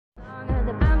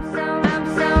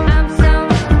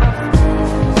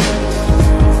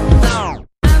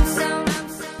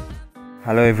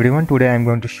Hello everyone, today I am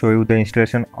going to show you the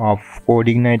installation of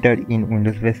codeigniter in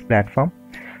Windows based platform.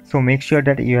 So make sure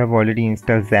that you have already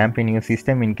installed XAMPP in your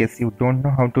system. In case you don't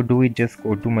know how to do it, just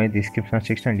go to my description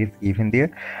section, it is given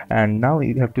there. And now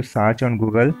you have to search on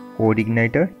Google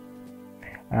codeigniter,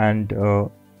 and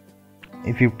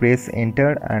if you press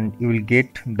enter, and you will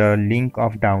get the link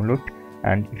of download,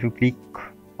 and if you click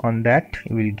on that,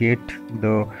 you will get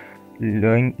the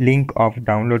link of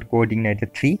download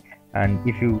codeigniter 3. And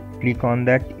if you click on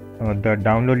that, the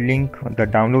download link, the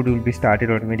download will be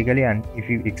started automatically, and if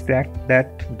you extract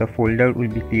that, the folder will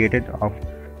be created of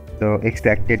the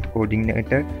extracted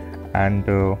codeigniter, and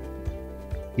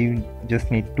you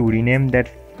just need to rename that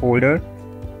folder.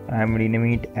 I am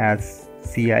renaming it as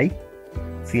CI.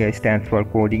 CI stands for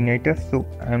codeigniter. So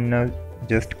I am now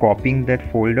just copying that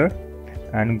folder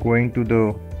and going to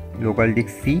the local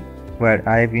disk C where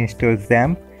I have installed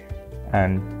XAMPP,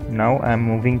 and now I am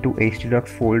moving to htdocs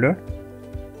folder.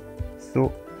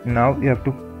 So now you have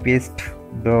to paste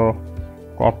the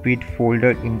copied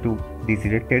folder into this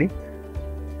directory.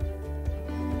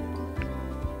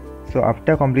 So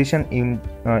after completion, you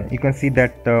can see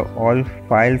that all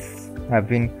files have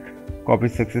been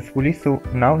copied successfully. So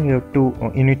now you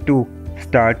need to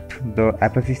start the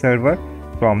Apache server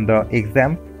from the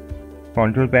XAMPP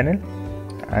control panel,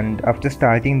 and after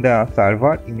starting the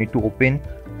server, you need to open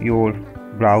your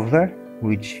browser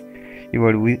which you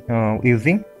are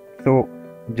using. So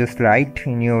just write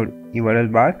in your URL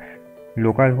bar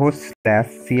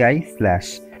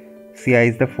localhost/ci/. CI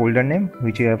is the folder name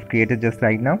which you have created just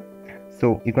right now.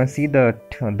 So you can see that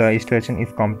the installation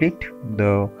is complete.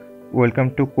 The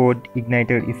welcome to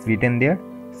codeigniter is written there.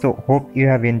 So hope you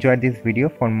have enjoyed this video.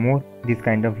 For more this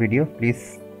kind of video,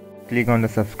 please click on the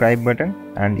subscribe button,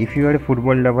 and if you are a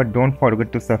football lover, don't forget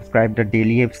to subscribe the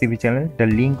daily FCB channel. The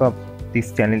link of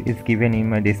this channel is given in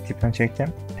my description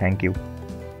section. Thank you.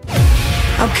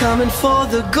 I'm coming for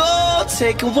the gold,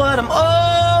 taking what I'm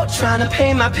owed, trying to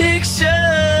paint my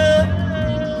picture.